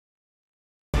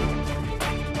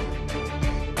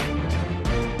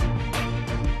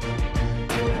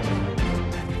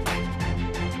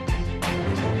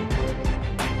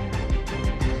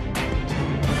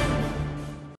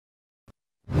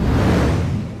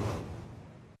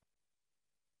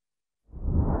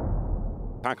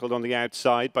Tackled on the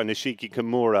outside by Nishiki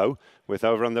Kimuro, with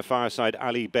over on the far side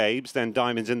Ali Babes, then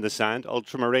Diamonds in the Sand.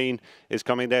 Ultramarine is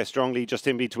coming there strongly just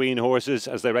in between horses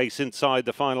as they race inside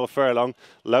the final furlong.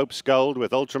 Lopes Gold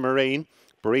with Ultramarine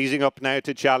breezing up now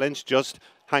to challenge, just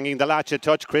hanging the latch a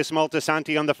touch. Chris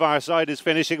Maltasanti on the far side is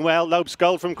finishing well. Lopes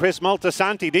Gold from Chris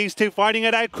Maltasanti. These two fighting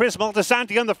it out. Chris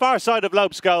Maltasanti on the far side of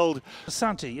Lopes Gold.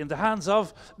 Santi in the hands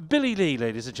of Billy Lee,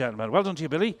 ladies and gentlemen. Well done to you,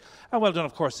 Billy. And well done,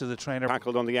 of course, to the trainer.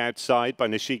 Tackled on the outside by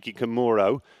Nishiki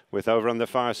Kimuro, with over on the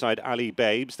far side Ali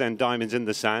Babes, then Diamonds in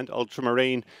the Sand.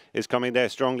 Ultramarine is coming there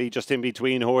strongly just in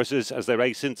between horses as they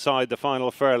race inside the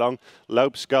final furlong.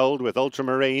 Lopes Gold with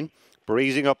Ultramarine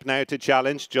breezing up now to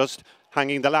challenge, just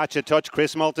hanging the latch a touch.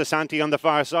 Chris Maltasanti on the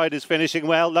far side is finishing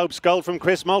well. Lopes Gold from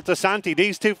Chris Maltasanti.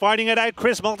 These two fighting it out.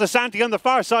 Chris Maltasanti on the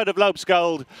far side of Lopes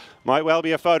Gold. Might well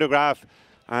be a photograph.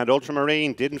 And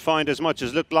Ultramarine didn't find as much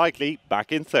as looked likely,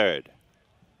 back in third.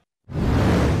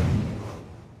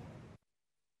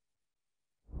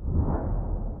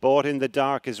 Bought in the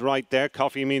Dark is right there.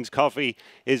 Coffee Means Coffee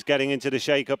is getting into the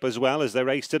shake-up as well as they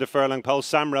race to the furlong pole.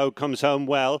 Sam Rogue comes home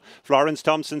well. Florence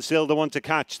Thompson still the one to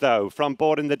catch though. From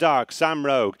Bought in the Dark, Sam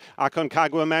Rogue.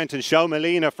 Aconcagua Mountain, Show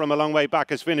Melina from a long way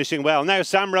back is finishing well. Now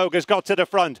Sam Rogue has got to the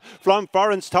front from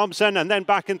Florence Thompson and then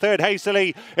back in third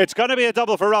hastily. It's going to be a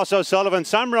double for Ross O'Sullivan.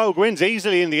 Sam Rogue wins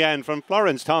easily in the end from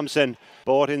Florence Thompson.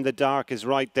 Bought in the Dark is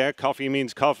right there. Coffee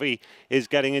Means Coffee is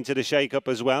getting into the shake-up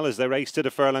as well as they race to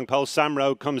the furlong pole. Sam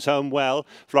Rogue comes home well.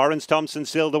 Florence Thompson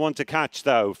still the one to catch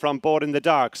though. From Bought in the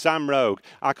Dark, Sam Rogue.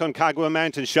 Aconcagua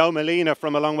Mountain, Show Melina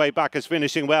from a long way back is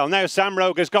finishing well. Now Sam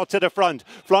Rogue has got to the front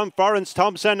from Florence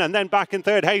Thompson and then back in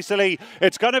third hastily.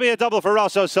 It's going to be a double for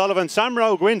Ross O'Sullivan. Sam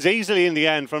Rogue wins easily in the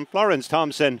end from Florence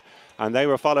Thompson. And they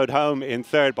were followed home in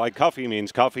third by Coffee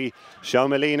Means Coffee. Show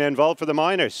Melina involved for the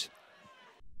Miners.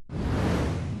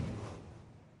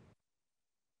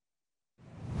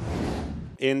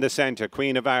 In the centre,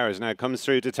 Queen of Ours now comes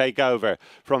through to take over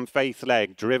from Faith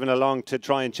Leg, driven along to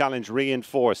try and challenge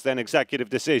Reinforce, then Executive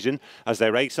Decision as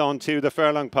they race on to the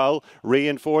furlong pole.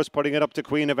 Reinforce putting it up to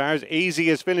Queen of Ours. Easy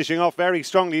is finishing off very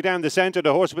strongly down the centre,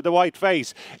 the horse with the white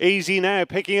face. Easy now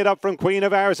picking it up from Queen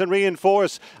of Ours and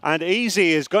Reinforce, and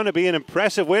Easy is going to be an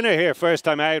impressive winner here first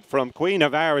time out from Queen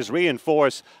of Ours.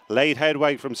 Reinforce late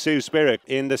headway from Sue Spirit.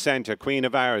 In the centre, Queen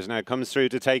of Ours now comes through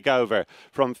to take over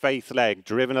from Faith Leg,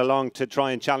 driven along to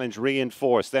try and challenge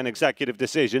Reinforce, then Executive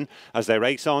Decision as they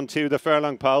race on to the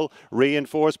furlong pole.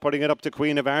 Reinforce putting it up to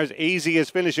Queen of Ours. Easy is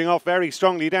finishing off very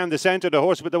strongly down the centre, the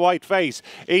horse with the white face.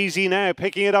 Easy now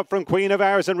picking it up from Queen of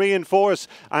Ours and Reinforce,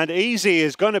 and Easy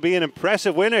is going to be an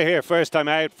impressive winner here first time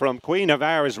out from Queen of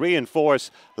Ours.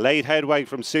 Reinforce late headway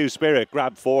from Sue Spirit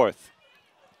grabbed fourth.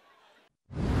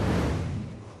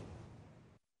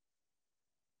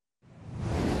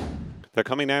 They're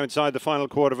coming now inside the final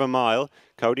quarter of a mile.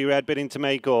 Cody Red bidding to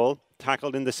make all.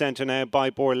 Tackled in the centre now by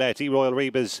Borletti. Royal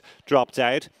Reba's dropped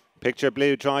out. Picture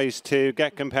Blue tries to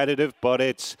get competitive, but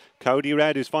it's Cody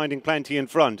Red who's finding plenty in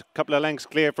front. Couple of lengths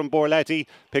clear from Borletti.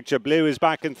 Picture Blue is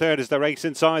back in third as they race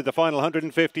inside the final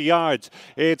 150 yards.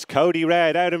 It's Cody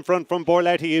Red out in front from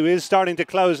Borletti, who is starting to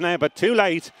close now, but too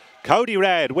late. Cody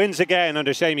Red wins again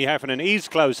under Shamie Heffernan. He's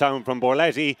close home from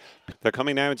Borletti. They're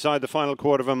coming now inside the final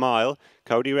quarter of a mile.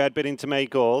 Cody Red bidding to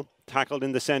make all. Tackled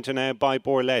in the centre now by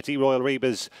Borletti. Royal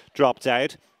Reba's dropped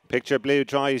out. Picture Blue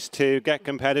tries to get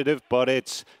competitive, but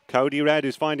it's Cody Red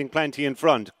who's finding plenty in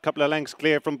front. Couple of lengths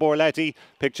clear from Borletti.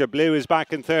 Picture Blue is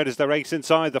back in third as they race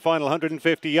inside the final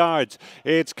 150 yards.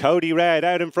 It's Cody Red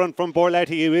out in front from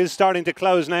Borletti, who is starting to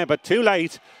close now, but too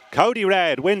late. Cody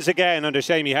Red wins again under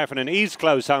Shamie Heffernan. He's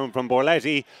close home from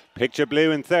Borletti. Picture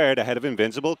Blue in third ahead of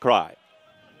Invincible Cry.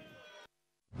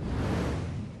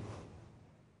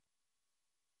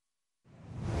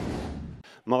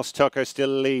 Moss Tucker still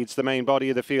leads the main body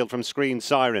of the field from Screen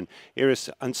Siren. Iris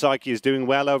and Psyche is doing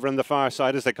well over on the far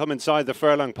side as they come inside the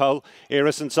furlong pole.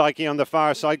 Iris and Psyche on the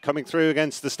far side. Coming through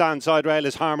against the stand side rail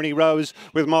is Harmony Rose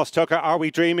with Moss Tucker. Are We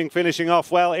Dreaming finishing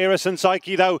off well. Iris and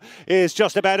Psyche though is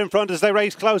just about in front as they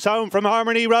race close home from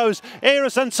Harmony Rose.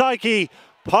 Iris and Psyche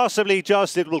possibly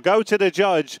just, it will go to the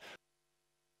judge.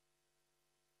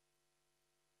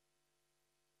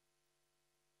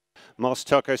 Moss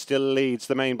Tucker still leads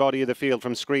the main body of the field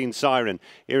from Screen Siren.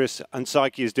 Iris and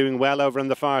Psyche is doing well over on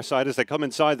the far side as they come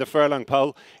inside the furlong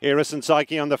pole. Iris and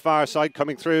Psyche on the far side.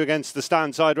 Coming through against the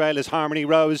stand side rail is Harmony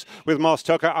Rose with Moss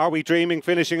Tucker. Are We Dreaming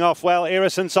finishing off well.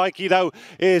 Iris and Psyche though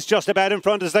is just about in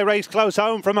front as they race close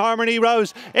home from Harmony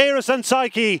Rose. Iris and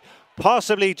Psyche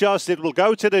possibly just, it will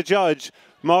go to the judge.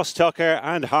 Moss Tucker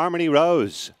and Harmony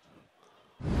Rose.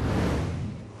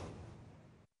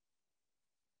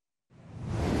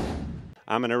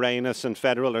 Arenas and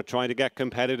Federal are trying to get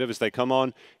competitive as they come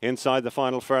on inside the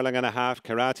final furlong and a half.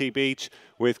 Karate Beach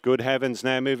with Good Heavens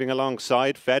now moving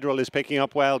alongside. Federal is picking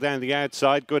up well down the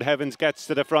outside. Good Heavens gets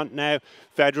to the front now.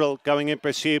 Federal going in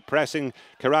pursuit, pressing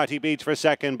Karate Beach for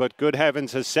second, but Good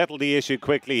Heavens has settled the issue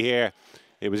quickly here.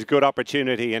 It was a good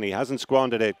opportunity and he hasn't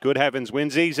squandered it. Good Heavens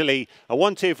wins easily. A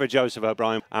 1-2 for Joseph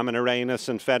O'Brien. Arenas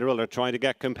and Federal are trying to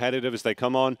get competitive as they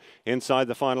come on inside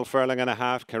the final furlong and a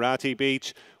half. Karate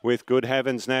Beach with Good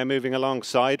Heavens now moving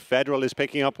alongside. Federal is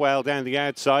picking up well down the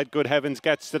outside. Good Heavens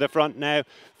gets to the front now.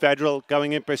 Federal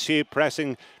going in pursuit,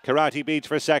 pressing Karate Beach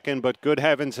for second, but Good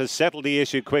Heavens has settled the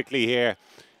issue quickly here.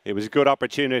 It was a good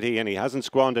opportunity and he hasn't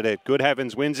squandered it. Good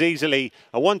Heavens wins easily.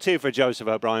 A 1-2 for Joseph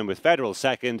O'Brien with Federal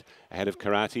second ahead of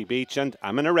Karate Beach and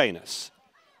Arenas.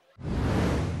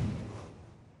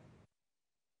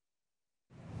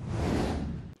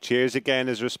 Cheers Again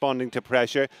is responding to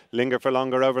pressure. Linger for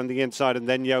Longer over on the inside and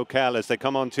then Yokel as they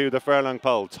come on to the furlong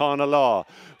pole. Tána Law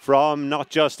from Not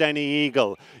Just Any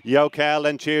Eagle. Yokel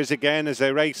and Cheers Again as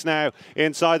they race now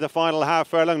inside the final half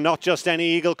furlong. Not Just Any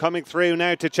Eagle coming through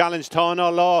now to challenge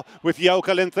Tána Law with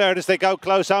Yokel in third as they go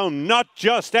close home. Not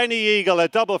Just Any Eagle, a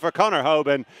double for Conor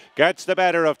Hoban, gets the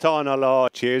better of Tána Law.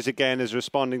 Cheers Again is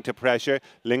responding to pressure.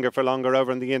 Linger for Longer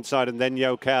over on the inside and then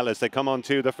Yokel as they come on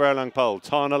to the furlong pole.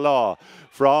 Tána Law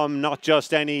from Not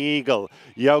Just Any Eagle.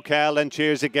 Yokel and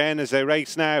Cheers Again as they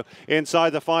race now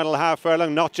inside the final half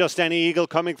furlong. Not Just Any Eagle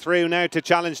coming through now to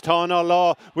challenge Tána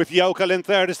Law with Yokel in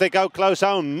third as they go close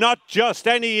home. Not Just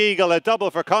Any Eagle, a double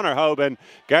for Conor Hoban,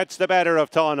 gets the better of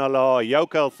Tána Law.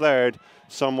 Yokel third,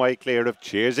 some way clear of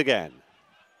Cheers Again.